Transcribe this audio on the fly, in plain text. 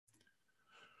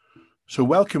So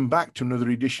welcome back to another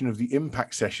edition of the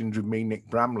Impact Sessions with me, Nick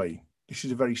Bramley. This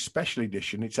is a very special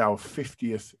edition. It's our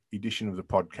 50th edition of the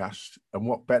podcast. And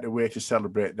what better way to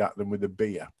celebrate that than with a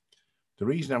beer? The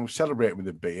reason I'm celebrating with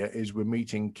a beer is we're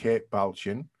meeting Kate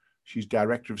Balchin. She's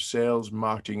Director of Sales,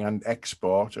 Marketing and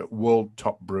Export at World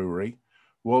Top Brewery.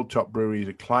 World Top Brewery is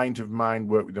a client of mine,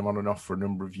 worked with them on and off for a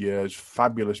number of years.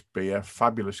 Fabulous beer,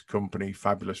 fabulous company,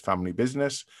 fabulous family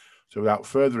business. So without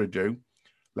further ado,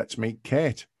 let's meet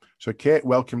Kate. So, Kate,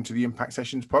 welcome to the Impact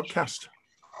Sessions podcast.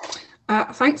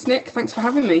 Thanks, Nick. Thanks for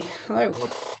having me. Hello.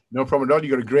 No problem at all. You've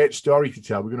got a great story to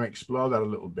tell. We're going to explore that a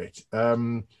little bit.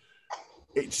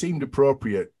 It seemed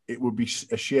appropriate. It would be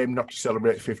a shame not to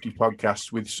celebrate 50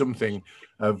 podcasts with something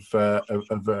of a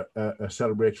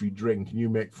celebratory drink. And you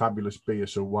make fabulous beer,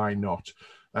 so why not?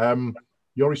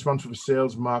 You're responsible for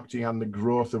sales, marketing, and the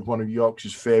growth of one of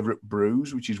Yorkshire's favourite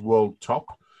brews, which is World Top.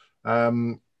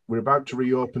 We're about to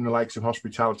reopen the likes of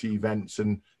hospitality events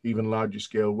and even larger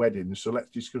scale weddings. So let's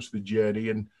discuss the journey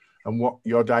and what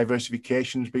your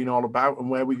diversification has been all about and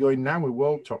where we're going now with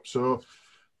World Top. So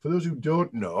for those who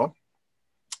don't know,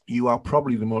 you are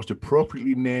probably the most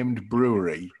appropriately named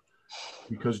brewery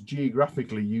because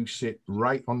geographically you sit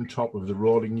right on top of the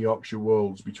rolling Yorkshire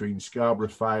Wolds between Scarborough,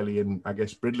 Filey and I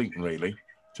guess Bridlington really.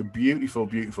 It's a beautiful,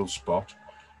 beautiful spot.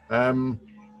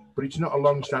 But it's not a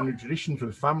long-standing tradition for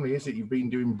the family, is it? You've been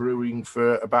doing brewing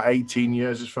for about 18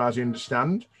 years, as far as I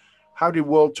understand. How did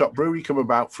World Top Brewery come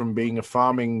about from being a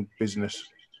farming business?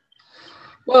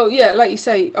 Well, yeah, like you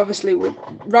say, obviously we're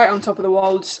right on top of the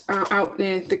Wolds, out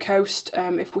near the coast.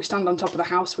 If we stand on top of the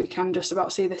house, we can just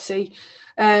about see the sea.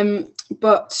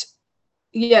 But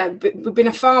yeah, we've been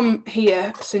a farm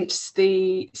here since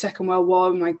the Second World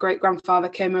War. My great-grandfather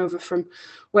came over from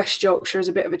West Yorkshire as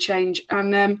a bit of a change.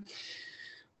 And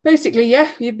basically,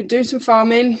 yeah, you've been doing some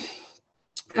farming,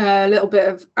 a little bit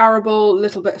of arable, a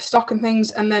little bit of stock and things.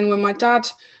 And then when my dad,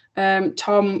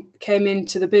 Tom, came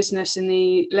into the business in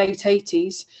the late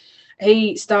 80s,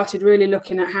 he started really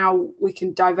looking at how we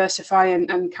can diversify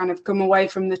and kind of come away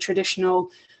from the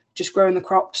traditional just growing the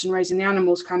crops and raising the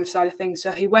animals kind of side of things.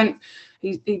 So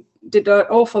he did an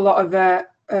awful lot of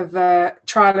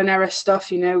trial and error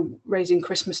stuff, raising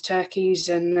Christmas turkeys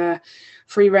and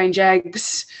free-range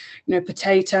eggs,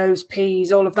 potatoes,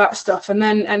 peas, all of that stuff.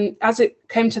 And as it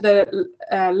came to the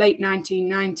late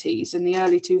 1990s and the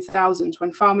early 2000s,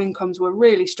 when farm incomes were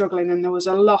really struggling and there was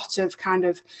a lot of kind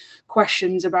of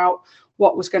questions about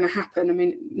what was going to happen, I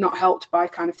mean, not helped by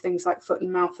kind of things like foot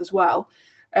and mouth as well,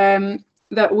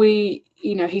 that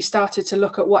he started to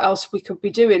look at what else we could be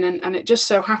doing. And it just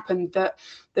so happened that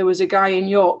there was a guy in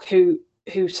York who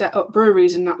set up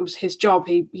breweries, and that was his job.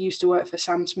 He used to work for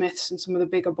Sam Smith's and some of the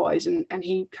bigger boys, and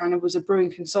he kind of was a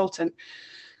brewing consultant.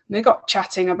 And they got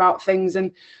chatting about things.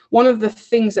 And one of the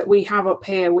things that we have up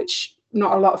here, which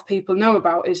not a lot of people know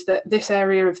about, is that this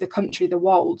area of the country, the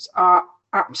Wolds, are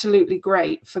absolutely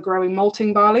great for growing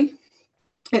malting barley.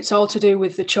 It's all to do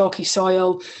with the chalky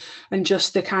soil and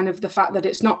just the kind of the fact that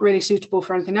it's not really suitable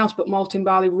for anything else, but malting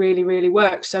barley really, really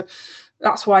works. So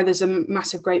that's why there's a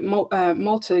massive, great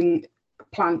malting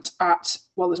plant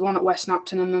there's one at West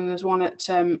Napton, and then there's one at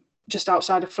just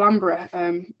outside of Flamborough,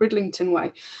 Bridlington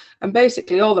way. And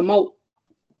basically all the malt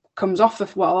comes off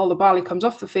all the barley comes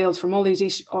off the fields from all these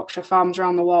East Yorkshire farms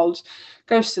around the Wolds,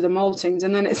 goes to the maltings,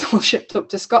 and then it's all shipped up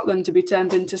to Scotland to be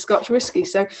turned into Scotch whisky.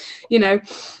 So,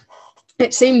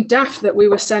 it seemed daft that we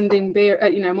were sending beer,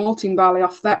 malting barley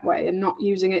off that way and not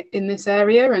using it in this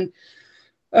area. And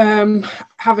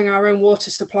having our own water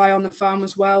supply on the farm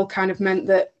as well kind of meant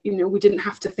that we didn't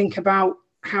have to think about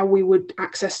how we would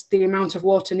access the amount of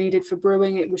water needed for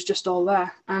brewing. It was just all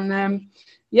there. And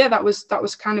that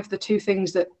was kind of the two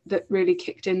things that really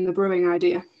kicked in the brewing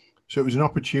idea. So it was an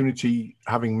opportunity,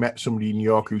 having met somebody in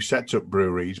York who sets up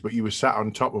breweries, but you were sat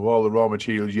on top of all the raw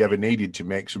materials you ever needed to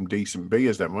make some decent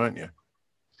beers then, weren't you?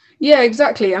 Yeah,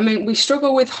 exactly. I mean, we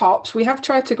struggle with hops. We have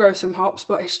tried to grow some hops,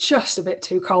 but it's just a bit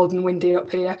too cold and windy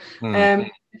up here.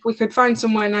 If we could find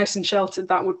somewhere nice and sheltered,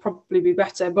 that would probably be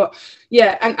better. But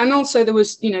yeah, and also there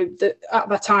was, at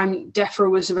that time,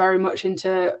 DEFRA was very much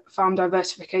into farm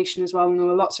diversification as well. And there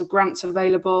were lots of grants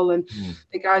available. And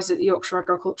the guys at the Yorkshire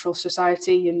Agricultural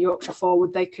Society and Yorkshire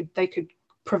Forward, they could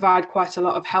provide quite a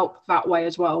lot of help that way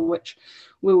as well, which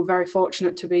we were very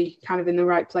fortunate to be kind of in the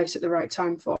right place at the right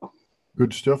time for.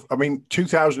 Good stuff. I mean,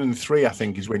 2003, I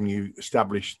think, is when you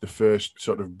established the first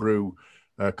sort of brew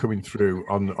coming through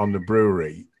on the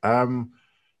brewery. Can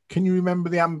you remember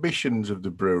the ambitions of the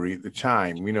brewery at the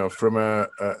time? From a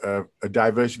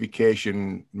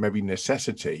diversification, maybe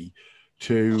necessity,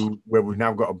 to where we've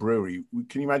now got a brewery.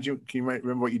 Can you imagine? Can you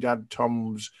remember what your dad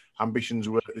Tom's ambitions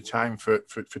were at the time for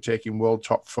taking World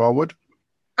Top forward?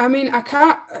 I mean,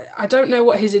 I don't know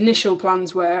what his initial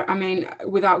plans were. I mean,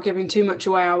 without giving too much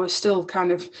away, I was still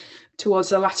kind of towards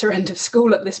the latter end of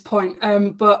school at this point.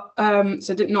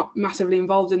 So not massively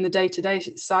involved in the day-to-day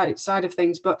side of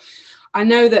things. But I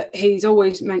know that he's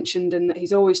always mentioned and that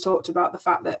he's always talked about the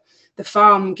fact that the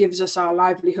farm gives us our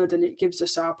livelihood and it gives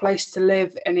us our place to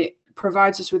live and it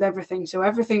provides us with everything. So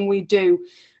everything we do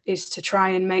is to try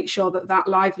and make sure that that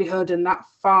livelihood and that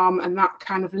farm and that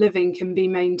kind of living can be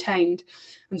maintained.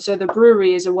 And so the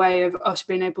brewery is a way of us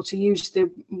being able to use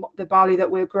the barley that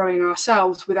we're growing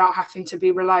ourselves without having to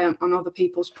be reliant on other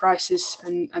people's prices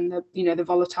and the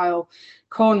volatile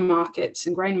corn markets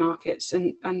and grain markets.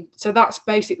 And so that's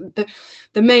basically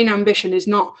the main ambition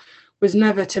was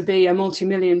never to be a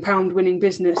multi-million-pound winning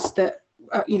business that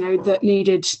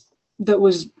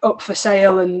was up for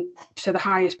sale and to the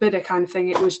highest bidder kind of thing.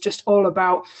 It was just all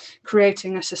about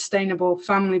creating a sustainable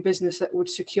family business that would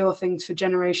secure things for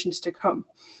generations to come.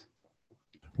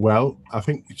 Well, I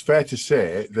think it's fair to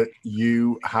say that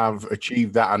you have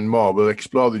achieved that and more. We'll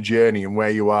explore the journey and where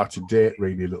you are to date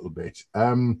really a little bit.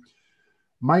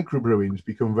 Microbrewing's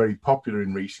become very popular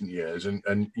in recent years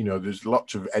and there's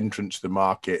lots of entrants to the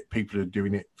market. People are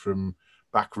doing it from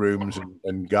back rooms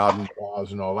and garden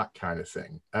bars and all that kind of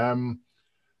thing.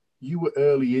 You were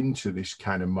early into this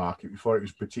kind of market before it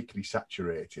was particularly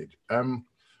saturated.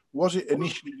 Was it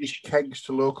initially just kegs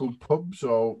to local pubs,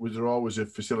 or was there always a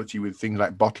facility with things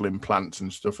like bottling plants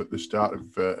and stuff at the start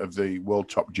of the World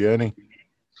Top journey?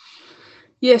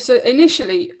 Yeah, so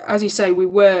initially, as you say, we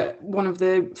were one of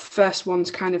the first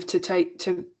ones kind of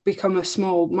to become a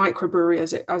small microbrewery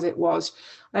as it was.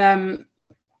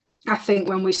 I think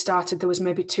when we started, there was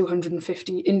maybe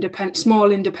 250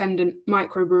 small independent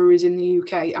microbreweries in the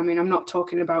UK. I mean, I'm not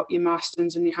talking about your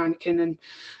Marston's and your Heineken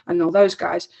and all those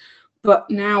guys. But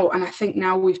now, and I think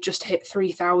now we've just hit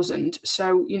 3,000.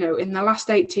 So, in the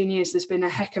last 18 years, there's been a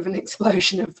heck of an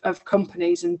explosion of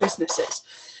companies and businesses.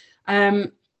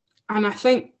 And I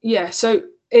think, so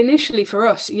initially for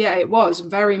us, it was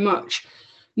very much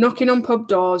knocking on pub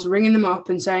doors, ringing them up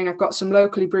and saying, I've got some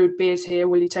locally brewed beers here.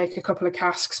 Will you take a couple of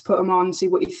casks, put them on, see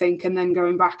what you think, and then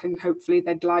going back and hopefully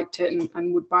they'd liked it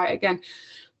and would buy it again.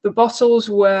 The bottles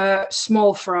were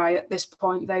small fry at this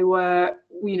point. They were,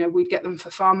 we'd get them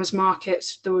for farmers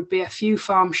markets. There would be a few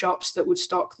farm shops that would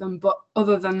stock them. But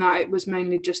other than that, it was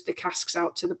mainly just the casks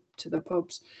out to the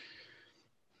pubs.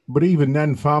 But even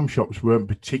then, farm shops weren't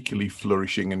particularly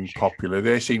flourishing and popular.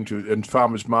 They seem to, and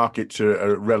farmers markets are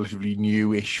a relatively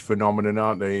newish phenomenon,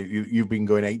 aren't they? You've been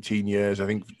going 18 years. I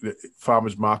think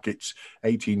farmers markets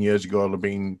 18 years ago have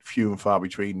been few and far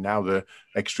between. Now they're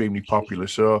extremely popular.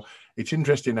 So it's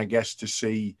interesting, I guess, to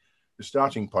see the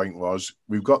starting point was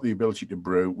we've got the ability to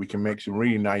brew. We can make some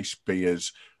really nice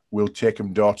beers. We'll take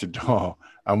them door to door,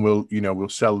 and we'll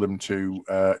sell them to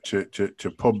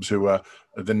pubs who are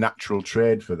the natural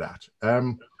trade for that.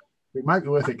 It might be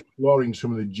worth exploring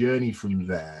some of the journey from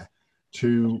there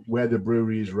to where the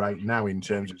brewery is right now in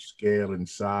terms of scale and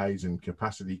size and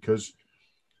capacity, because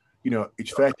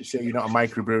it's fair to say you're not a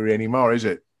microbrewery anymore, is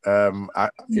it?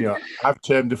 I've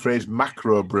termed the phrase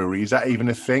macro brewery. Is that even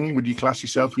a thing? Would you class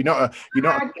yourself? You're not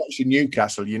a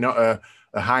Newcastle. You're not a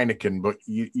Heineken, but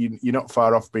you're not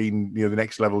far off being the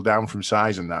next level down from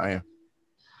size and that, are you?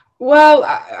 Well,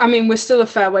 I mean, we're still a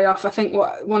fair way off. I think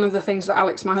one of the things that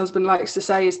Alex, my husband, likes to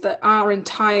say is that our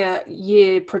entire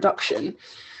year production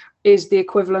is the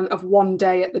equivalent of one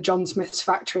day at the John Smith's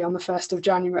factory on the 1st of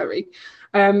January.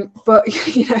 But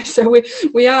so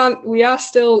we are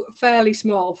still fairly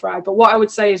small fry. But what I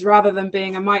would say is, rather than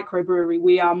being a microbrewery,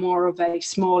 we are more of a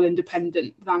small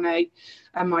independent than a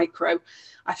micro.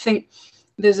 I think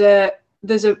there's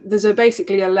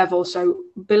basically a level. So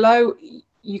below,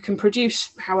 you can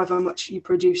produce however much you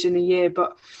produce in a year,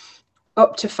 but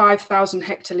up to 5,000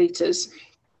 hectolitres,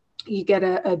 you get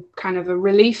a kind of a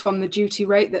relief on the duty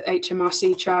rate that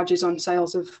HMRC charges on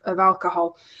sales of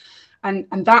alcohol. And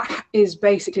that is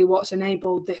basically what's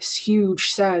enabled this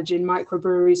huge surge in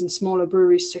microbreweries and smaller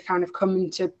breweries to kind of come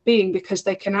into being, because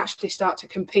they can actually start to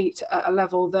compete at a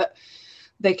level that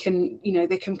they can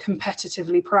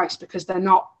competitively price, because they're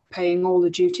not paying all the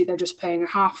duty, they're just paying a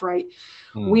half rate.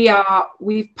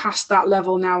 We've passed that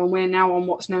level now, and we're now on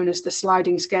what's known as the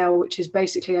sliding scale, which is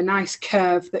basically a nice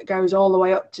curve that goes all the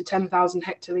way up to 10,000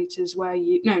 hectolitres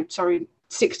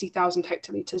 60,000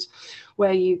 hectolitres,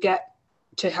 where you get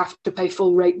to have to pay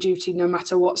full rate duty no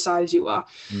matter what size you are.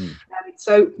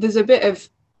 So there's a bit of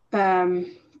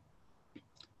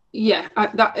Yeah,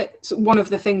 it's one of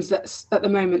the things that's at the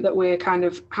moment that we're kind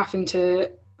of having to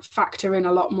factor in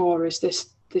a lot more is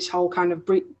this whole kind of,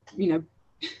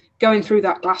 going through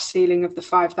that glass ceiling of the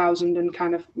 5,000 and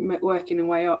kind of working our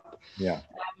way up. Yeah.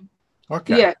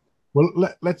 Okay. Yeah.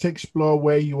 Well, let's explore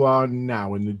where you are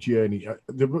now in the journey.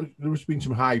 There has been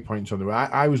some high points on the way.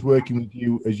 I was working with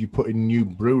you as you put in a new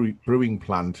brewing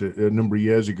plant a number of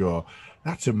years ago.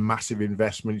 That's a massive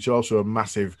investment. It's also a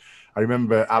massive. I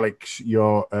remember Alex,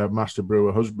 your master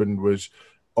brewer husband, was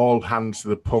all hands to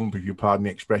the pump, if you pardon the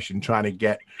expression, trying to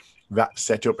get that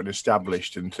set up and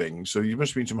established and things. So there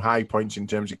must have been some high points in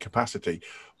terms of capacity.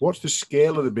 What's the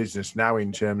scale of the business now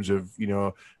in terms of,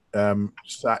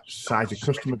 size of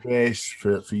customer base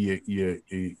for your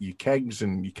kegs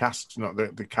and your casks? Not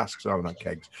the casks are not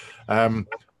kegs,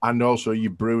 and also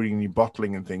your brewing and your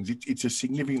bottling and things. It's a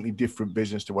significantly different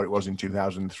business to what it was in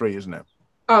 2003, isn't it?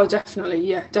 Oh, definitely.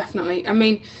 Yeah, definitely. I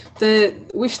mean,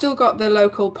 we've still got the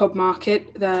local pub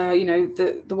market,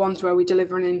 the ones where we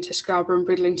deliver into Scarborough and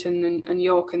Bridlington and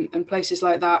York and places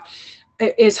like that.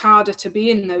 It is harder to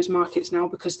be in those markets now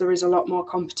because there is a lot more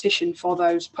competition for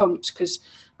those pumps, because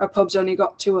a pub's only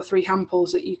got 2 or 3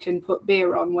 hamples that you can put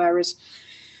beer on, whereas,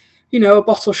 a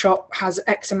bottle shop has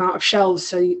X amount of shelves,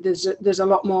 so there's a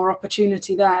lot more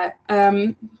opportunity there.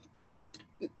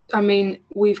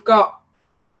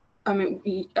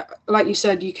 Like you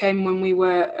said, you came when we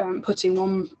were putting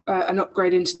an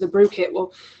upgrade into the brew kit.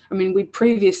 Well, I mean, we'd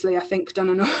previously, I think,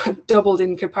 doubled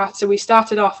in capacity. So we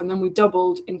started off and then we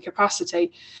doubled in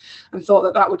capacity and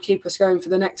thought that would keep us going for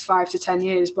the next 5 to 10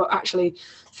 years. But actually,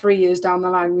 3 years down the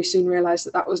line, we soon realised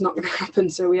that was not going to happen.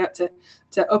 So we had to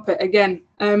up it again.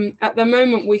 At the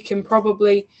moment, we can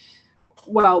probably,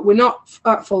 we're not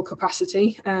at full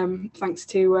capacity, thanks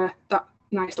to that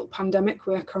nice little pandemic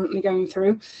we're currently going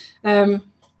through,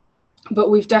 but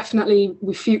we've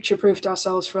future-proofed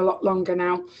ourselves for a lot longer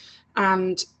now,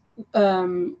 and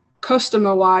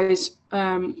customer wise,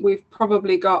 we've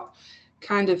probably got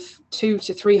kind of 200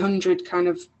 to 300 kind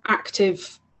of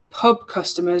active pub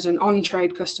customers and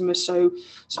on-trade customers, so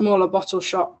smaller bottle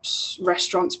shops,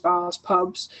 restaurants, bars,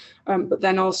 pubs, but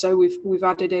then also we've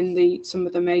added in some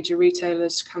of the major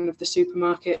retailers, kind of the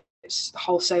supermarkets,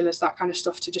 wholesalers, that kind of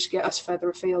stuff, to just get us further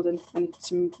afield and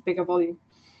some bigger volume.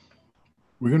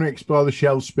 We're going to explore the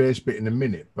shelf space bit in a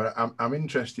minute, but I'm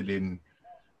interested in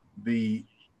the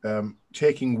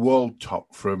taking World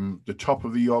Top from the top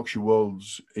of the Yorkshire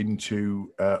Wolds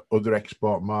into other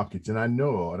export markets. And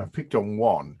I've picked on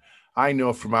one, I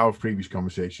know from our previous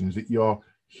conversations that you're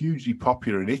hugely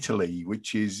popular in Italy,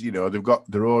 which is, they've got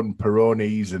their own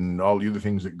Peronis and all the other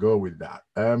things that go with that.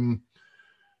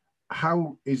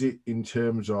 How is it in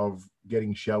terms of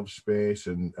getting shelf space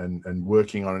and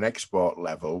working on an export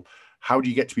level? How do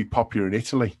you get to be popular in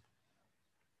Italy?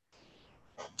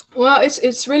 Well,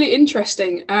 it's really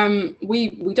interesting.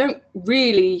 We don't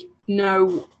really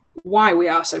know why we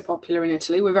are so popular in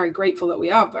Italy. We're very grateful that we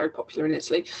are very popular in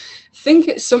Italy. I think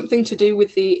it's something to do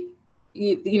with the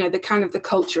kind of the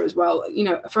culture as well.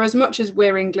 For as much as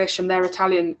we're English and they're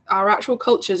Italian, our actual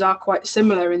cultures are quite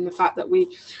similar in the fact that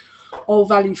we all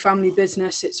value family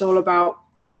business. It's all about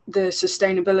the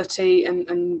sustainability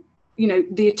and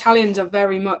the Italians are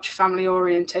very much family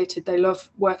orientated. They love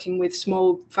working with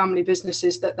small family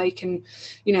businesses that they can,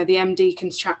 the MD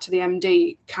can chat to the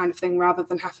MD kind of thing, rather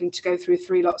than having to go through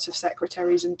 3 lots of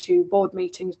secretaries and 2 board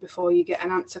meetings before you get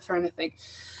an answer for anything.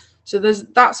 So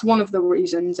that's one of the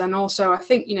reasons. And also I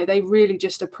think, they really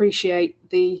just appreciate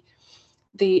the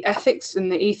ethics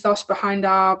and the ethos behind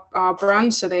our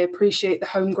brand. So they appreciate the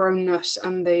homegrownness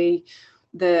and the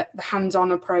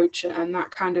hands-on approach and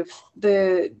that kind of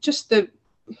the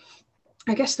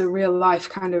real life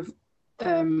kind of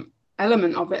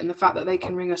element of it, and the fact that they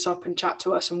can ring us up and chat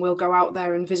to us, and we'll go out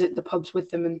there and visit the pubs with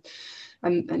them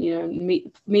and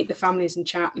meet the families and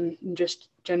chat and just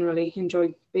generally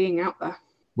enjoy being out there.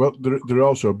 Well, they're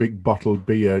also a big bottled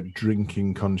beer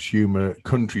drinking consumer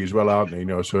country as well, aren't they?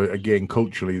 So again,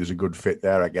 culturally, there's a good fit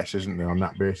there, I guess, isn't there, on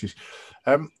that basis?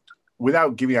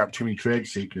 Without giving out too many trade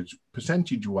secrets,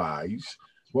 percentage-wise,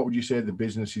 what would you say the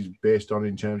business is based on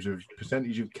in terms of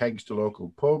percentage of kegs to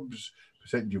local pubs,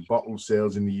 percentage of bottle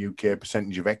sales in the UK,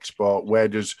 percentage of export? Where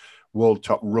does World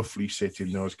Top roughly sit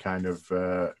in those kind of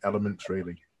elements,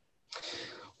 really?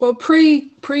 Well,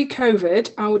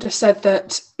 pre-COVID, I would have said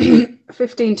that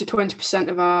 15 to 20%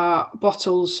 of our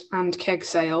bottles and keg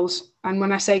sales, and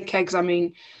when I say kegs, I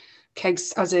mean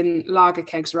kegs as in lager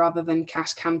kegs rather than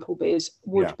cask handle beers,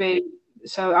 would be.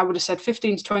 So I would have said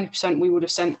 15 to 20% we would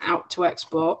have sent out to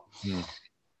export.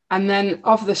 And then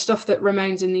of the stuff that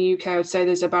remains in the UK, I would say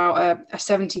there's about a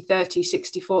 70-30,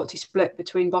 60-40 split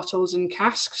between bottles and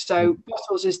casks. So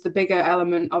bottles is the bigger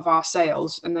element of our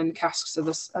sales, and then casks are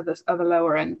the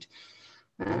lower end.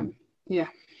 Yeah.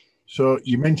 So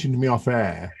you mentioned to me off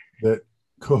air that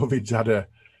COVID's had a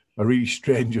really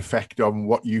strange effect on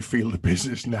what you feel the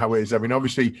business now is. I mean,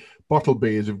 obviously, bottle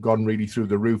beers have gone really through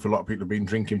the roof. A lot of people have been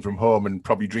drinking from home and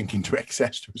probably drinking to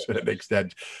excess to a certain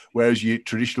extent, whereas your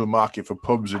traditional market for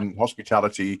pubs and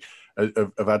hospitality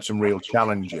have had some real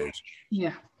challenges.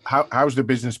 Yeah. How's the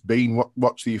business been?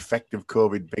 What's the effect of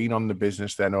COVID been on the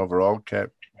business then overall, Kate?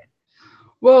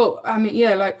 Well, I mean,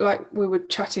 yeah, like we were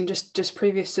chatting just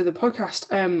previous to the podcast,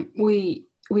 we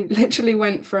literally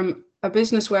went from a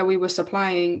business where we were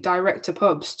supplying direct to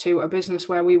pubs to a business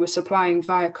where we were supplying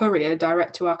via courier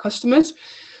direct to our customers.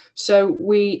 So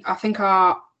I think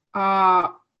our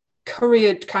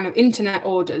couriered kind of internet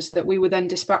orders that we were then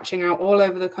dispatching out all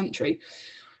over the country,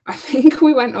 I think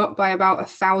we went up by about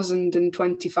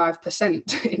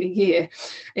 1,025% in a year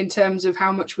in terms of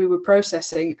how much we were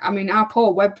processing. I mean, our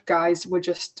poor web guys were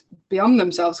just beyond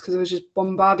themselves because I was just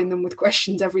bombarding them with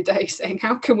questions every day saying,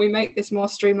 how can we make this more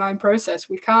streamlined process?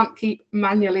 We can't keep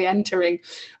manually entering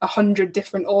 100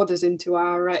 different orders into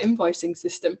our invoicing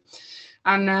system.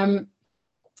 And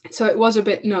so it was a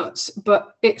bit nuts,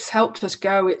 but it's helped us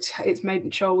go. It's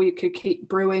made sure we could keep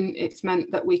brewing. It's meant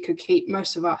that we could keep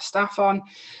most of our staff on.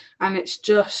 And it's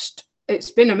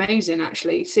been amazing,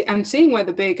 actually. And seeing where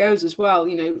the beer goes as well,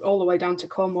 you know, all the way down to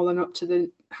Cornwall and up to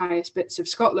the highest bits of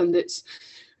Scotland. It's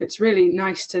really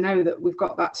nice to know that we've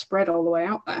got that spread all the way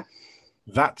out there.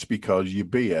 That's because your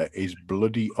beer is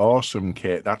bloody awesome,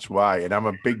 Kate. That's why. And I'm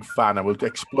a big fan. I will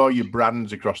explore your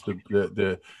brands across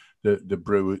the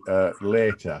brew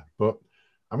later, but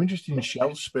I'm interested in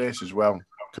shelf space as well,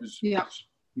 because you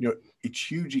know, it's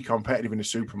hugely competitive in a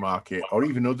supermarket or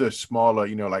even other smaller,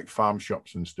 you know, like farm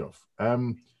shops and stuff.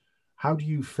 How do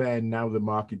you fare now the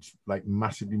market's like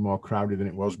massively more crowded than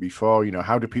it was before? You know,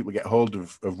 how do people get hold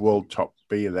of World Top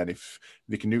Beer then? If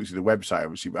they can do it through the website,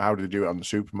 obviously, but how do they do it on the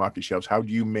supermarket shelves? How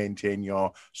do you maintain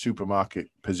your supermarket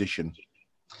position?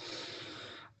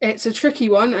 It's a tricky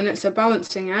one, and it's a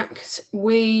balancing act.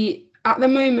 We, at the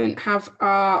moment, have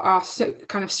our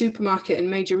kind of supermarket and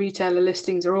major retailer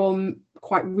listings are all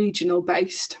quite regional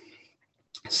based.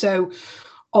 So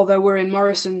although we're in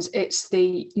Morrison's, it's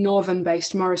the northern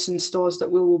based Morrison's stores that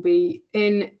we will be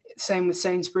in, same with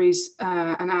Sainsbury's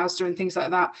and Asda and things like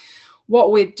that.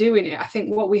 What we're doing, I think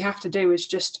what we have to do is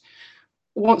just,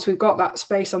 once we've got that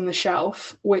space on the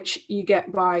shelf, which you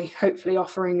get by hopefully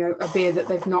offering a beer that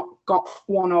they've not got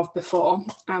one of before,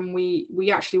 and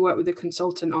we actually work with a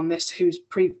consultant on this who's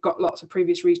got lots of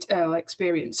previous retail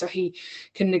experience, so he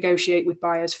can negotiate with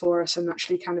buyers for us and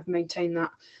actually kind of maintain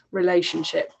that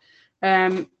relationship.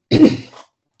 So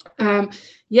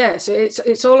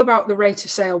it's all about the rate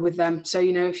of sale with them. So,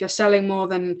 you know, if you're selling more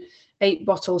than 8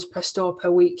 bottles per store per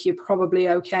week, you're probably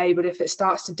okay. But if it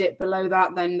starts to dip below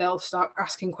that, then they'll start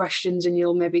asking questions and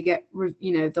you'll maybe get,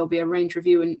 you know, there'll be a range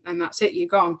review and that's it, you're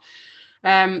gone.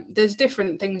 There's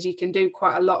different things you can do.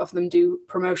 Quite a lot of them do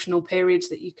promotional periods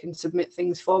that you can submit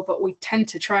things for, but we tend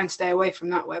to try and stay away from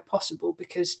that where possible,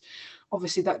 because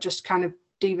obviously that just kind of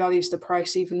devalues the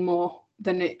price even more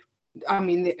than it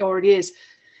already is.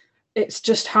 It's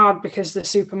just hard because the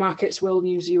supermarkets will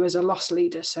use you as a loss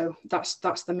leader. So that's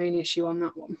the main issue on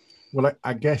that one. Well,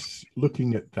 I guess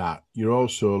looking at that, you're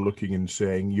also looking and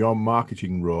saying your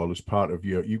marketing role as part of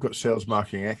you've got sales,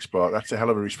 marketing, export. That's a hell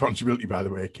of a responsibility, by the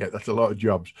way, Kate. That's a lot of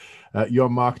jobs. Your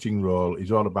marketing role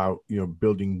is all about, you know,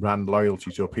 building brand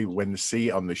loyalty. So people, when they see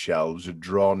it on the shelves, are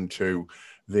drawn to,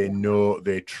 they know,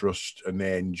 they trust, and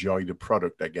they enjoy the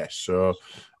product, I guess. So,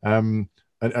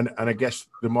 And I guess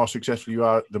the more successful you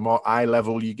are, the more eye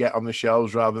level you get on the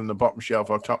shelves rather than the bottom shelf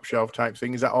or top shelf type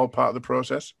thing. Is that all part of the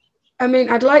process? I mean,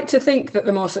 I'd like to think that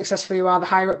the more successful you are, the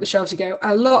higher up the shelves you go.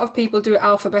 A lot of people do it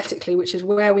alphabetically, which is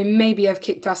where we maybe have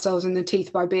kicked ourselves in the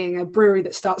teeth by being a brewery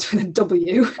that starts with a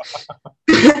W.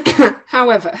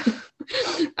 However,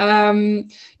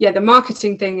 the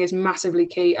marketing thing is massively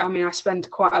key. I mean, I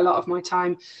spend quite a lot of my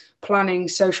time planning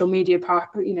social media,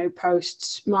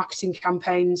 posts, marketing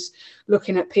campaigns,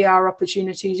 looking at PR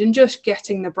opportunities, and just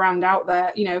getting the brand out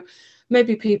there. You know,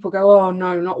 maybe people go, oh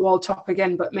no, not World Top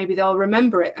again, but maybe they'll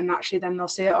remember it, and actually then they'll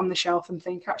see it on the shelf and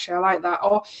think, actually, I like that.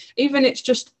 Or even it's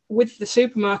just with the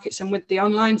supermarkets and with the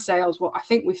online sales, what I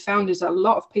think we've found is that a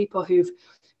lot of people who've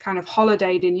kind of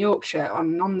holidayed in Yorkshire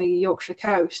on the Yorkshire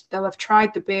coast, they'll have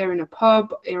tried the beer in a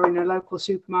pub or in a local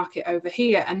supermarket over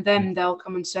here, and then they'll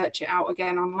come and search it out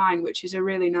again online, which is a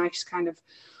really nice kind of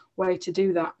way to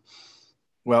do that.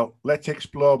 Well, let's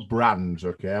explore brands.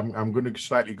 Okay, I'm going to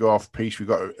slightly go off piece. We've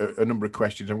got a number of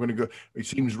questions. I'm going to go. It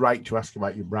seems right to ask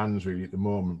about your brands really at the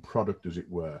moment, product as it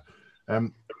were.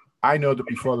 Um, I know that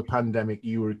before the pandemic,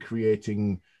 you were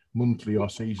creating monthly or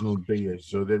seasonal beers,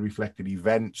 so they reflected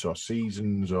events or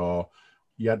seasons. Or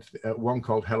you had one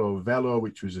called Hello Velo,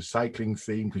 which was a cycling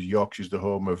theme because Yorkshire's the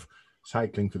home of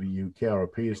cycling for the UK, or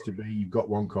appears to be. You've got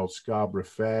one called Scarborough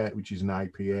Fair, which is an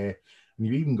IPA. And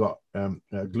you've even got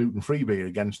a gluten-free beer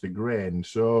against the grain.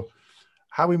 So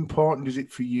how important is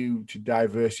it for you to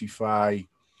diversify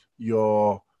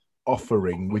your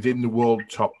offering within the World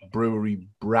Top Brewery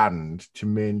brand to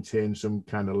maintain some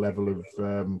kind of level of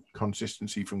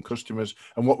consistency from customers?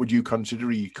 And what would you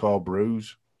consider your core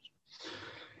brews?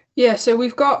 Yeah, so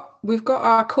we've got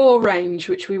our core range,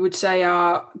 which we would say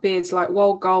are beers like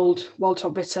Wild Gold, World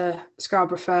Top Bitter,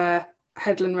 Scarborough Fair,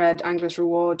 Headland Red, Angler's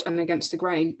Reward, and Against the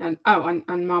Grain, and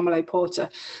Marmalade Porter.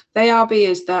 They are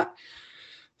beers that,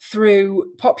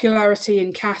 through popularity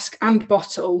in cask and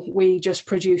bottle, we just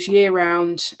produce year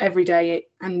round, every day,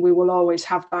 and we will always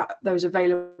have those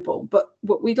available. But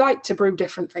we'd like to brew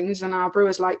different things, and our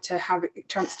brewers like to have a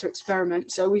chance to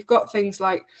experiment. So we've got things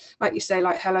like you say,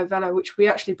 like Hello Velo, which we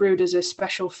actually brewed as a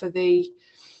special for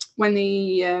when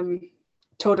the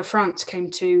Tour de France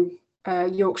came to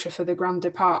Yorkshire for the Grand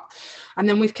Depart, and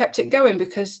then we've kept it going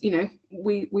because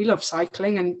we love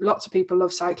cycling and lots of people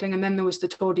love cycling. And then there was the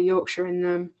Tour de Yorkshire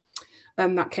in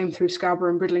that came through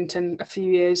Scarborough and Bridlington a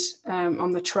few years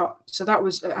on the trot. So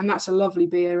that's a lovely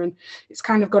beer, and it's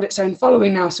kind of got its own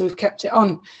following now, so we've kept it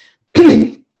on.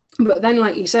 But then,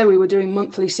 like you say, we were doing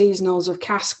monthly seasonals of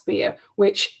cask beer,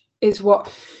 which is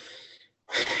what,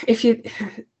 if you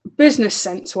business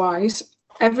sense wise,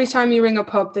 every time you ring a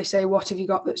pub, they say, "What have you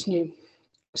got that's new?"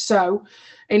 So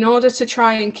in order to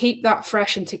try and keep that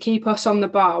fresh and to keep us on the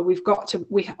bar, we got to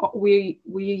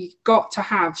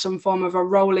have some form of a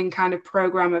rolling kind of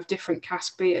program of different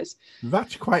cask beers.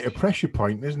 That's quite a pressure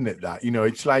point, isn't it? That,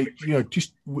 it's like,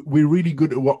 just we're really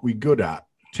good at what we're good at.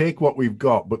 Take what we've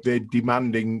got, but they're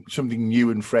demanding something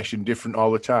new and fresh and different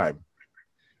all the time.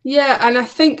 Yeah, and I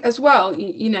think as well,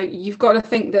 you've got to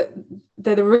think that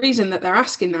the reason that they're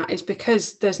asking that is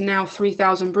because there's now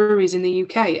 3,000 breweries in the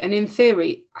UK. And in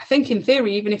theory,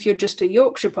 even if you're just a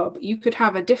Yorkshire pub, you could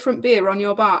have a different beer on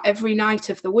your bar every night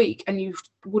of the week and you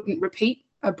wouldn't repeat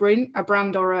a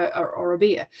brand or a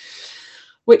beer,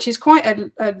 which is quite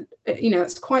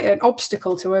it's quite an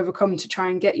obstacle to overcome to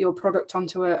try and get your product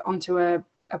onto a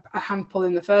handful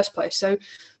in the first place. So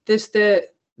there's the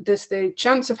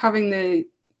chance of having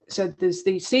so there's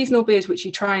the seasonal beers which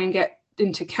you try and get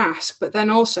into cask, but then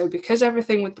also because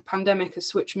everything with the pandemic has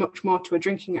switched much more to a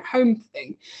drinking at home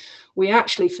thing, we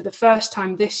actually for the first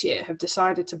time this year have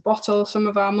decided to bottle some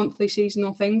of our monthly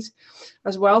seasonal things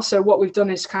as well. So what we've done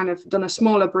is kind of done a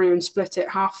smaller brew and split it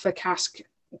half for cask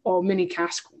or mini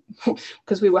cask,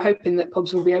 because we were hoping that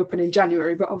pubs will be open in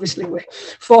January, but obviously we're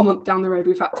 4 months down the road,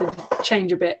 we've had to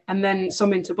change a bit, and then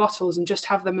some into bottles and just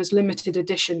have them as limited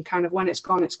edition, kind of when it's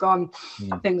gone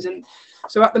things. And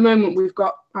so at the moment we've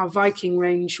got our Viking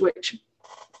range, which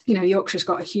Yorkshire's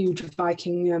got a huge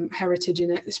Viking heritage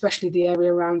in it, especially the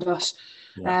area around us.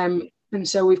 And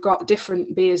so we've got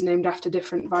different beers named after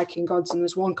different Viking gods, and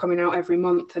there's one coming out every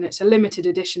month, and it's a limited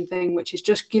edition thing, which is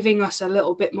just giving us a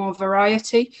little bit more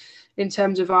variety in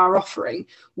terms of our offering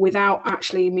without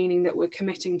actually meaning that we're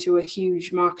committing to a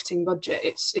huge marketing budget.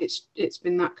 It's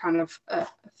been that kind of I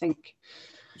think.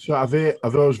 So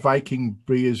are those Viking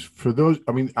beers for those?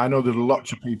 I mean, I know there are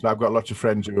lots of people. I've got lots of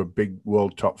friends who are big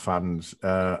World Top fans,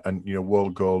 and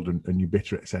World Gold and New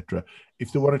Bitter, etc.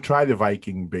 If they want to try the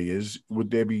Viking beers, would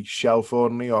they be shelf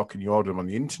only, or can you order them on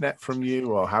the internet from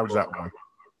you, or how does that work?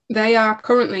 They are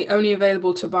currently only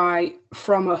available to buy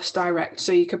from us direct.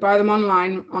 So you could buy them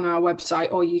online on our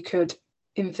website, or you could,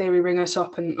 in theory, ring us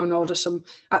up and order some.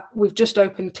 We've just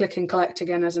opened click and collect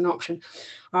again as an option.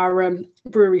 Our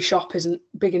brewery shop isn't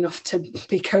big enough to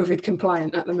be COVID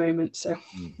compliant at the moment, so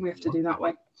we have to do that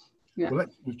way. Yeah. Well,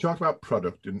 we've talked about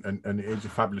product, and it is a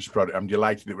fabulous product. I'm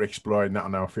delighted that we're exploring that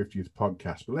on our 50th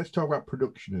podcast. But let's talk about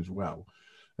production as well.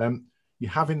 You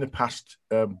have in the past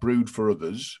brewed for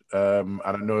others, and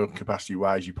I know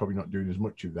capacity-wise you're probably not doing as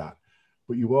much of that,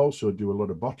 but you also do a lot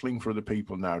of bottling for other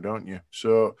people now, don't you?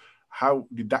 So how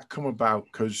did that come about?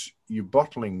 Because you're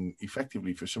bottling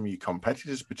effectively for some of your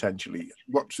competitors potentially.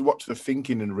 What's the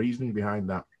thinking and reasoning behind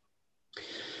that?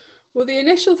 Well, the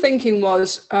initial thinking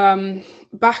was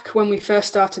back when we first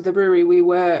started the brewery,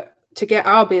 to get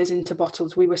our beers into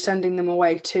bottles, we were sending them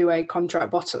away to a contract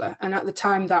bottler. And at the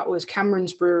time, that was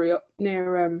Cameron's Brewery up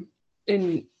near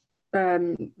in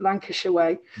Lancashire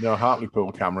way. No,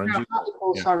 Hartlepool Camerons. No,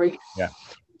 Hartlepool, Yeah. sorry. Yeah.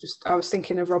 I was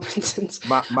thinking of Robinson's.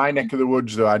 My neck of the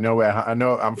woods, though, I know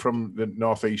I'm from the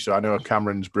northeast, so I know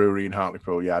Cameron's Brewery in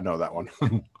Hartlepool. Yeah, I know that one.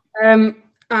 And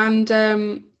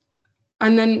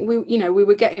then we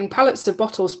were getting pallets of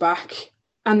bottles back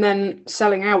and then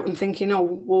selling out and thinking, oh,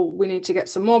 well, we need to get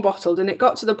some more bottled. And it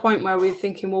got to the point where we were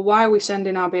thinking, well, why are we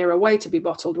sending our beer away to be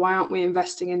bottled? Why aren't we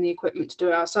investing in the equipment to do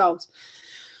it ourselves?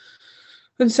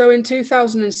 And so in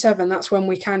 2007, that's when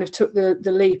we kind of took the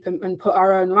leap and put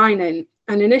our own line in.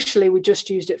 And initially, we just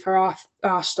used it for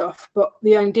our stuff. But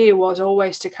the idea was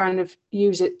always to kind of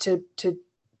use it to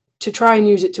try and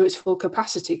use it to its full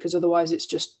capacity, because otherwise it's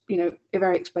just, a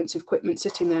very expensive equipment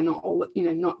sitting there,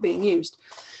 not being used.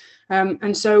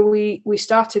 And so we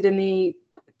started in the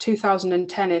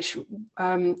 2010-ish,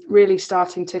 really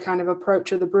starting to kind of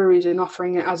approach other breweries and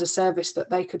offering it as a service, that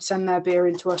they could send their beer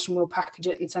into us and we'll package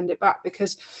it and send it back,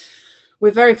 because we're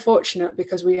very fortunate,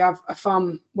 because we have a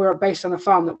farm, we're based on a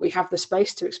farm, that we have the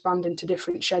space to expand into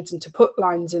different sheds and to put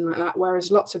lines in like that.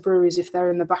 Whereas lots of breweries, if they're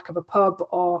in the back of a pub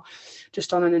or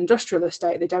just on an industrial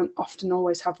estate, they don't often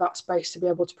always have that space to be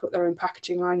able to put their own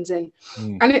packaging lines in.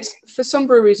 And it's, for some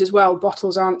breweries as well,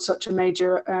 bottles aren't such a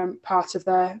major part of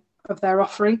their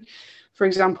offering. For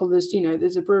example,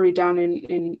 there's a brewery down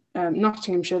in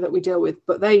Nottinghamshire that we deal with,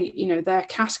 but they, their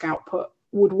cask output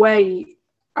would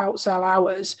outsell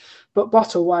ours, but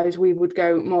bottle wise we would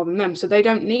go more than them. So they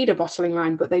don't need a bottling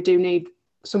line, but they do need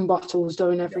some bottles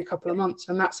done every couple of months.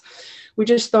 And we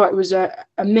just thought it was a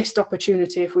missed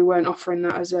opportunity if we weren't offering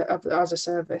that as a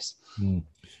service.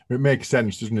 It makes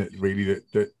sense, doesn't it, really,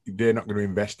 that they're not going to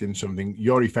invest in something.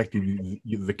 You're effectively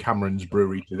the Cameron's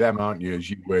Brewery to them, aren't you, as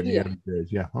you were in the early days?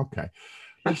 Yeah, okay.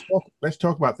 Let's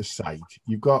talk about the site.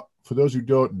 You've got, for those who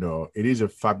don't know, it is a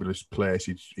fabulous place.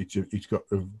 It's got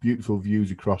beautiful views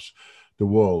across the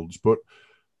Wolds. But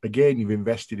again,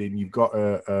 you've got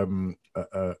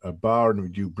a bar and we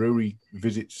do brewery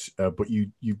visits, but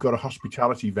you've got a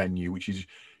hospitality venue, which is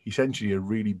essentially a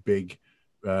really big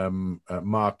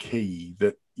marquee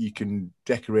that you can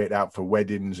decorate out for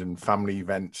weddings and family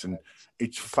events, and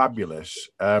it's fabulous.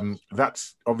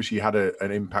 That's obviously had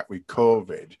an impact with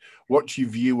COVID. What's your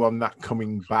view on that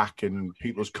coming back and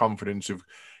people's confidence of,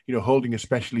 holding a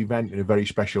special event in a very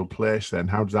special place? Then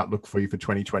how does that look for you for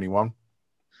 2021?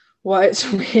 Well,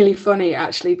 it's really funny,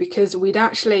 actually, because we'd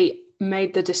actually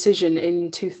made the decision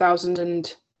in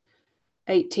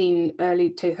 2018, early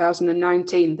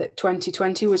 2019, that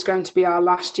 2020 was going to be our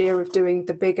last year of doing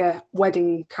the bigger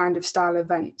wedding kind of style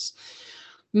events,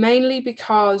 mainly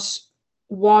because,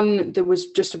 one, there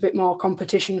was just a bit more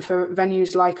competition for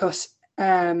venues like us.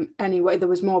 Anyway, there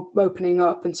was more opening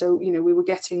up, and so we were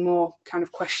getting more kind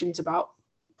of questions about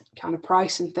kind of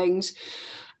price and things,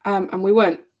 and we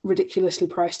weren't ridiculously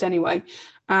priced anyway.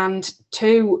 And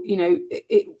two,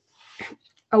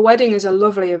 a wedding is a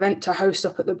lovely event to host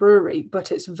up at the brewery,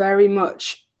 but it's very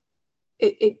much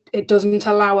it doesn't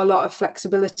allow a lot of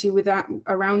flexibility with that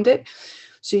around it.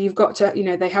 So you've got to,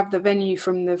 they have the venue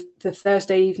from the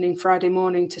Thursday evening, Friday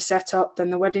morning to set up, then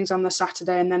the wedding's on the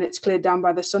Saturday, and then it's cleared down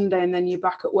by the Sunday, and then you're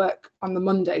back at work on the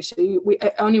Monday. So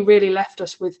it only really left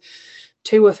us with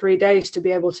 2 or 3 days to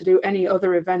be able to do any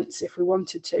other events if we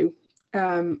wanted to,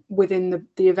 within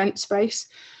the event space.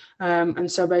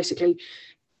 And so basically,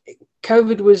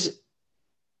 COVID was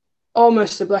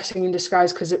almost a blessing in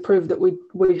disguise, because it proved that we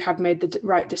had made the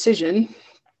right decision.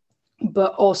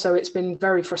 But also it's been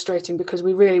very frustrating, because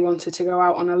we really wanted to go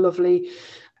out on a lovely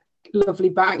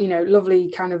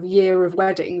kind of year of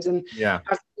weddings. And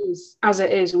as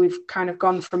it is, we've kind of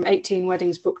gone from 18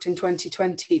 weddings booked in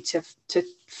 2020 to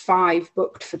 5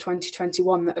 booked for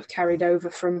 2021 that have carried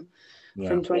over from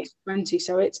 2020.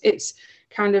 So it's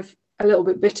kind of a little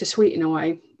bit bittersweet in a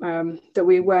way, that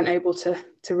we weren't able to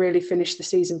really finish the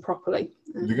season properly.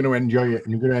 You're going to enjoy it,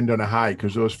 and you're going to end on a high,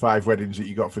 because those 5 weddings that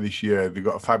you got for this year, they've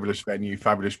got a fabulous venue,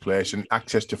 fabulous place, and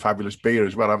access to fabulous beer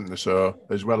as well, haven't they? So,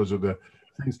 as well as other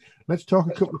things. Let's talk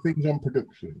a couple of things on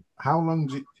production. How long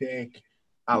does it take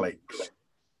Alex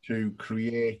to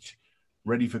create,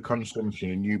 ready for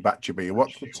consumption, a new batch of beer?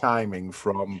 What's the timing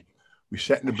from we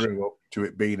setting the brew up to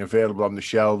it being available on the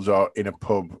shelves or in a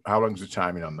pub? How long's the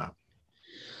timing on that?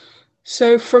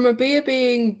 So from a beer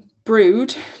being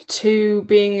brewed to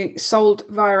being sold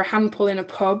via a hand pull in a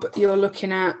pub, you're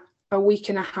looking at a week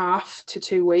and a half to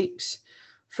 2 weeks.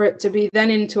 For it to be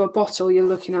then into a bottle, you're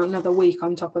looking at another week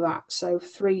on top of that. So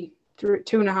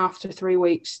 2.5 to 3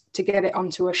 weeks to get it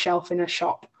onto a shelf in a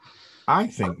shop. I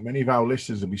think many of our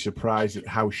listeners will be surprised at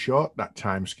how short that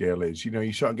time scale is.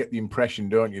 You sort of get the impression,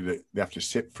 don't you, that they have to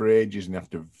sit for ages and they have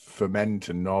to ferment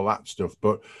and all that stuff.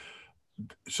 But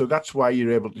so that's why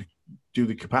you're able to do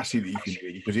the capacity that you can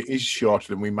do, because it is shorter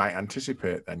than we might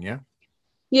anticipate then, yeah?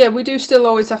 Yeah, we do still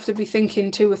always have to be thinking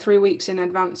 2 or 3 weeks in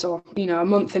advance, or a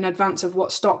month in advance of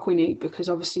what stock we need, because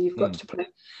obviously you've got to play.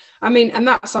 I mean, and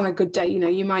that's on a good day.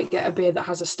 You might get a beer that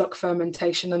has a stuck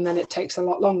fermentation and then it takes a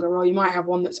lot longer, or you might have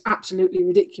one that's absolutely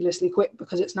ridiculously quick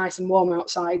because it's nice and warm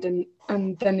outside, and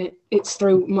then it's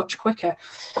through much quicker.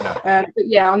 Yeah. But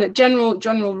yeah, on a general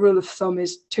rule of thumb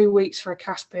is 2 weeks for a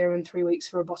cask beer and 3 weeks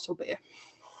for a bottle beer.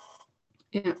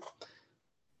 Yeah.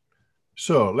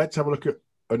 So let's have a look at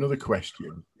another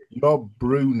question. Your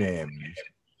brew names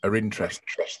are interesting.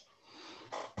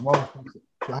 So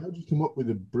how do you come up with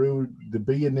the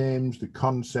beer names, the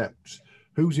concepts?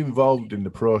 Who's involved in the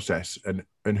process,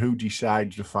 and who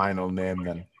decides the final name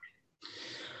then?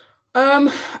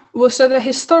 Well, so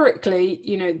historically,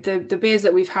 the beers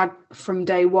that we've had from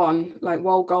day one, like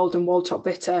Wold Gold and Wold Top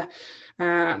Bitter,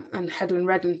 and Headland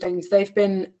Red and things, they've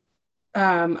been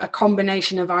a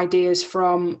combination of ideas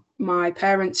from my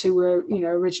parents, who were,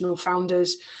 original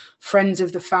founders, friends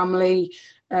of the family,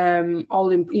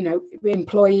 all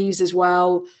employees as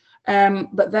well.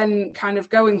 But then kind of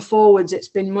going forwards, it's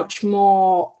been much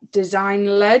more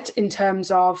design led, in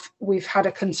terms of we've had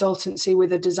a consultancy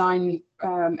with a design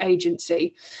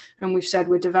agency, and we've said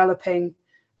we're developing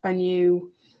a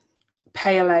new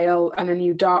pale ale and a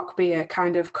new dark beer,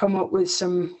 kind of come up with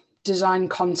some design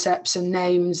concepts and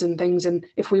names and things, and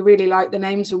if we really like the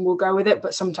names, then we'll go with it,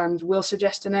 but sometimes we'll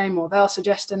suggest a name or they'll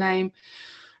suggest a name.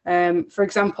 For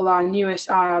example, our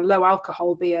low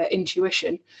alcohol beer,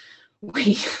 Intuition,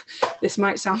 this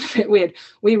might sound a bit weird,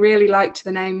 we really liked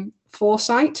the name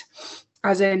Foresight,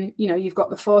 as in, you've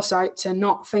got the foresight to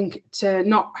not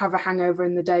have a hangover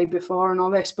in the day before and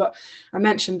all this. But I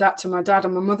mentioned that to my dad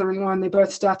and my mother-in-law, and they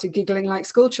both started giggling like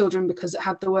school children because it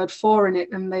had the word "for" in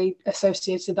it, and they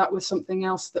associated that with something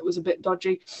else that was a bit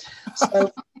dodgy.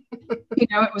 So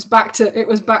it was back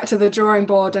to the drawing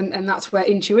board, and that's where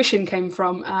Intuition came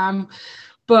from.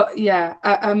 But yeah,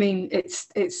 I mean,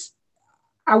 it's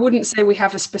I wouldn't say we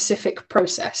have a specific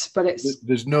process, but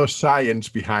there's no science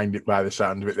behind it by the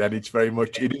sound of it. Then it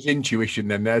is intuition.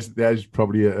 Then there's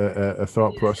probably a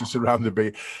thought process around the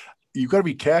beer. You've got to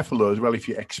be careful though as well if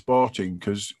you're exporting,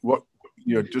 because what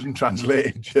doesn't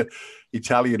translate into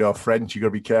Italian or French. You've got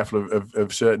to be careful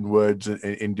of certain words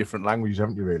in different languages,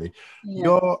 haven't you? Really,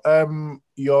 yeah.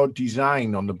 Your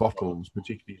design on the bottles,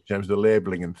 particularly in terms of the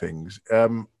labeling and things.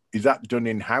 Is that done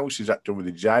in-house? Is that done with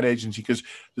a design agency? Because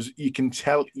you can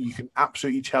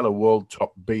absolutely tell a World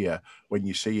Top beer when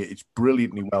you see it. It's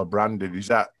brilliantly well branded. Is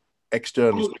that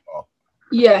external?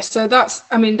 Yeah, so that's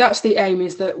the aim,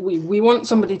 is that we want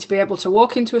somebody to be able to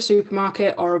walk into a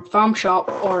supermarket or a farm shop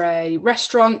or a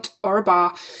restaurant or a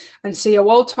bar and see a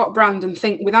World Top brand and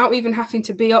think, without even having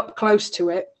to be up close to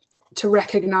it, to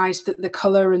recognize that the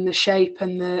color and the shape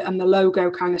and the logo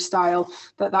kind of style,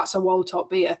 that's a World Top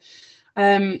beer.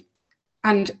 And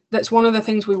that's one of the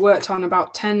things we worked on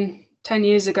about 10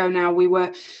 years ago now. We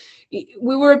were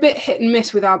a bit hit and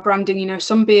miss with our branding.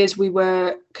 Some beers we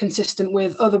were consistent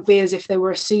with, other beers, if they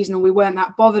were a seasonal, we weren't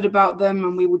that bothered about them,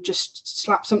 and we would just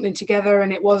slap something together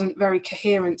and it wasn't very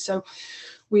coherent. So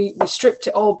we stripped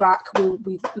it all back.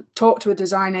 We talked to a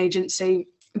design agency.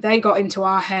 They got into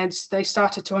our heads. They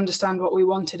started to understand what we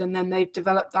wanted, and then they've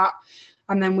developed that.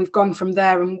 And then we've gone from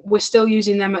there, and we're still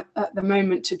using them at the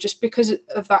moment, to just because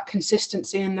of that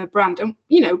consistency in the brand. And,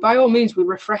 by all means, we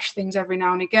refresh things every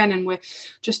now and again, and we're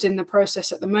just in the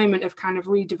process at the moment of kind of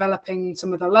redeveloping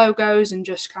some of the logos and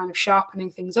just kind of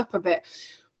sharpening things up a bit.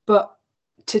 But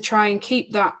to try and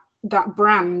keep that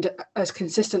brand as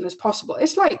consistent as possible,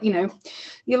 it's like,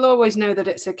 you'll always know that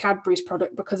it's a Cadbury's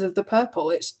product because of the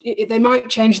purple. They might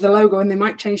change the logo and they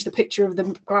might change the picture of the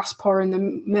glass pouring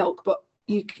the milk, but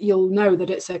you'll know that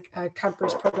it's a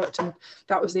Cadbury's product, and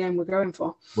that was the aim we're going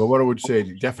for. Well, what I would say,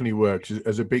 it definitely works.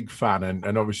 As a big fan,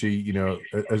 and obviously,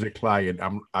 as a client,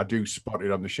 I do spot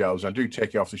it on the shelves. I do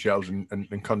take it off the shelves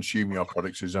and consume your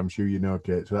products, as I'm sure you know,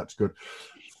 Kate. So that's good.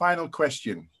 Final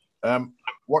question.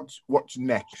 What's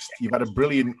next? You've had a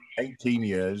brilliant 18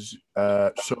 years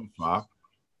so far.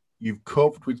 You've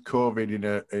coped with COVID in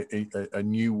a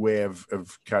new way of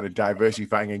kind of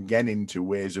diversifying again into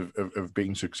ways of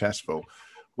being successful.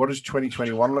 What does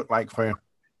 2021 look like for you?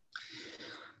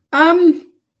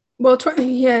 Well,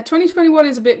 2021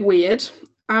 is a bit weird.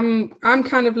 I'm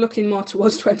kind of looking more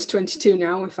towards 2022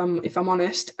 now, if I'm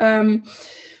honest.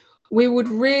 We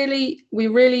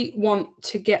really want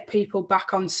to get people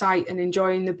back on site and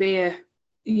enjoying the beer,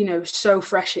 so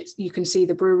fresh you can see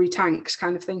the brewery tanks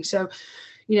kind of thing. So,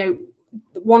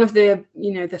 one of the,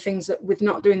 the things that with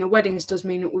not doing the weddings does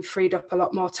mean that we've freed up a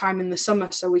lot more time in the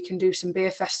summer, so we can do some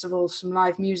beer festivals, some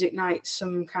live music nights,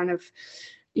 some kind of,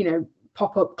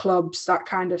 pop-up clubs, that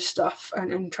kind of stuff,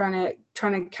 and trying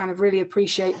to kind of really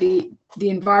appreciate the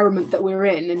environment that we're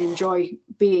in and enjoy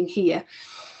being here.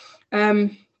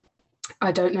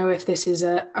 I don't know if this is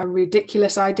a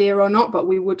ridiculous idea or not, but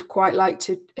we would quite like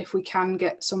to, if we can,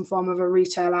 get some form of a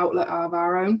retail outlet of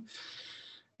our own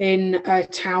in a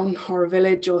town or a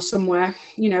village or somewhere,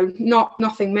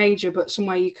 nothing major, but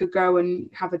somewhere you could go and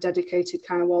have a dedicated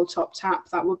kind of wall top tap.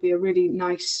 That would be a really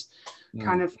nice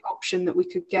kind of option that we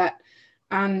could get,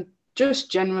 and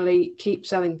just generally keep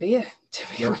selling beer, to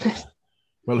be honest.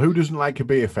 Well, who doesn't like a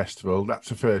beer festival? That's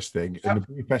the first thing. Yep. And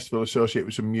the beer festival associated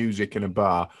with some music and a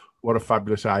bar, what a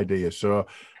fabulous idea. So,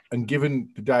 and given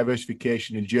the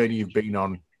diversification and journey you've been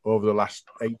on over the last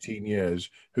 18 years,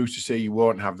 who's to say you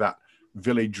won't have that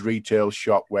village retail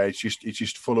shop where it's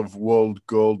just full of World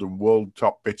Gold and World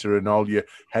Top Bitter and all your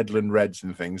Headland Reds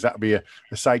and things. That'd be a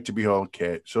sight to behold,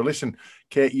 Kate. So listen,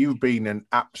 Kate, you've been an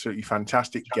absolutely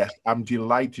fantastic guest. I'm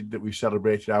delighted that we've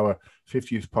celebrated our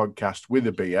 50th podcast with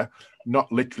a beer. Not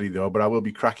literally though, but I will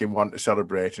be cracking one to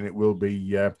celebrate, and it will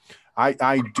be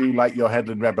I do like your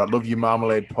Headland Red, but I love your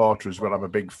Marmalade Porter as well. I'm a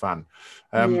big fan.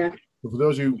 For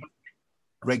those who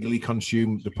regularly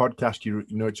consume the podcast, you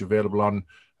know it's available on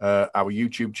our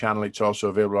YouTube channel. It's also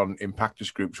available on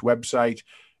Impactus Group's website,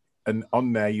 and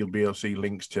on there you'll be able to see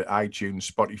links to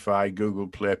iTunes, Spotify, Google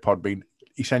Play, Podbean,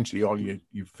 essentially all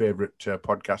your favorite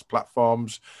podcast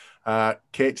platforms.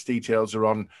 Kate's details are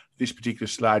on this particular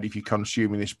slide if you're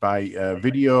consuming this by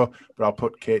video, but I'll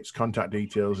put Kate's contact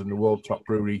details and the World Top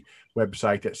Brewery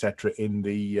website, etc., in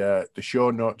the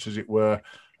show notes, as it were.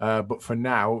 But for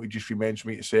now, it just remains for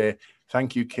me to say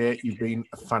thank you, Kate. You've been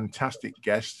a fantastic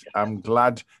guest. I'm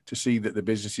glad to see that the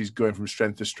business is going from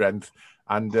strength to strength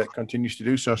and continues to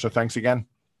do so. So thanks again.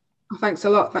 Thanks a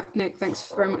lot, Nick. Thanks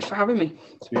very much for having me.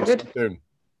 See you soon.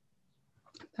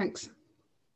 Thanks.